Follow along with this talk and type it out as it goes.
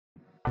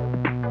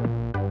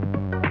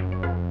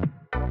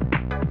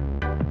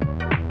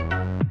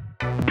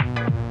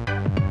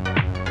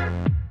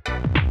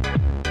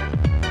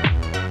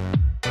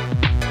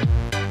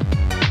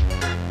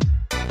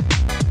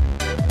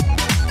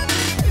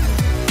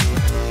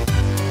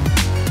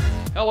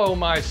Hello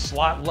my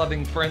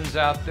slot-loving friends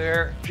out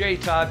there. J.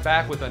 Todd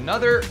back with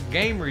another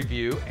game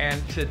review,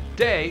 and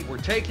today we're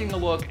taking a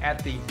look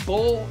at the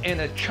Bull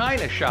in a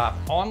China Shop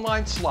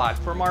online slot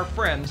from our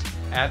friends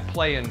at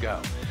Play and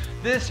Go.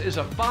 This is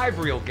a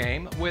 5-reel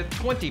game with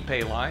 20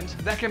 paylines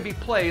that can be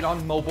played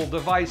on mobile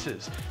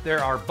devices.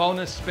 There are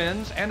bonus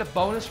spins and a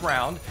bonus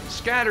round,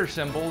 scatter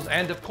symbols,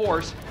 and of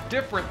course,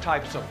 different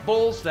types of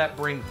bulls that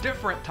bring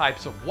different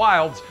types of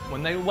wilds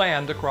when they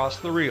land across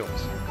the reels.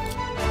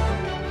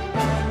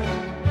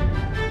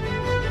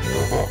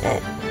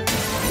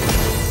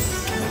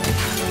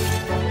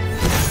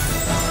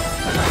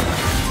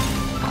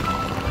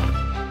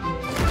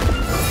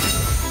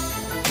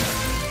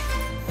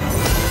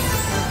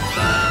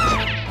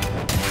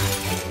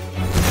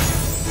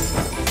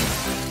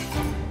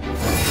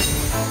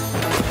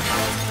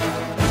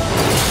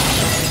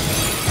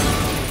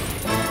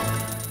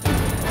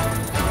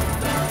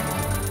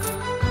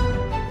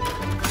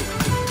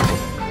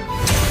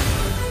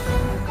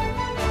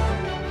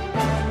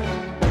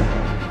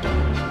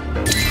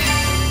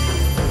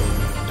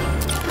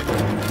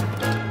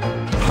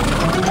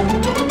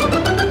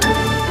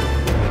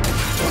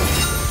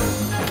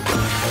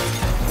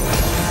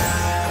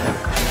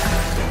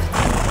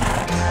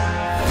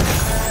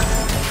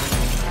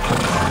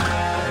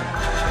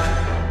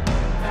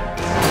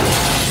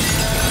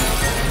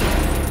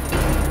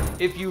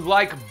 If you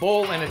like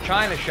Bull in a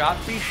China Shop,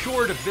 be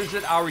sure to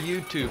visit our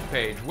YouTube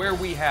page where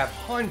we have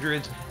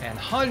hundreds and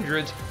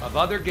hundreds of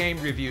other game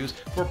reviews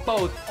for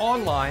both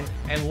online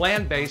and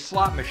land-based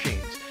slot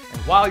machines.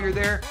 And while you're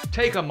there,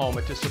 take a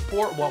moment to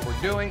support what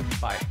we're doing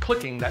by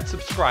clicking that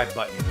subscribe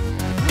button.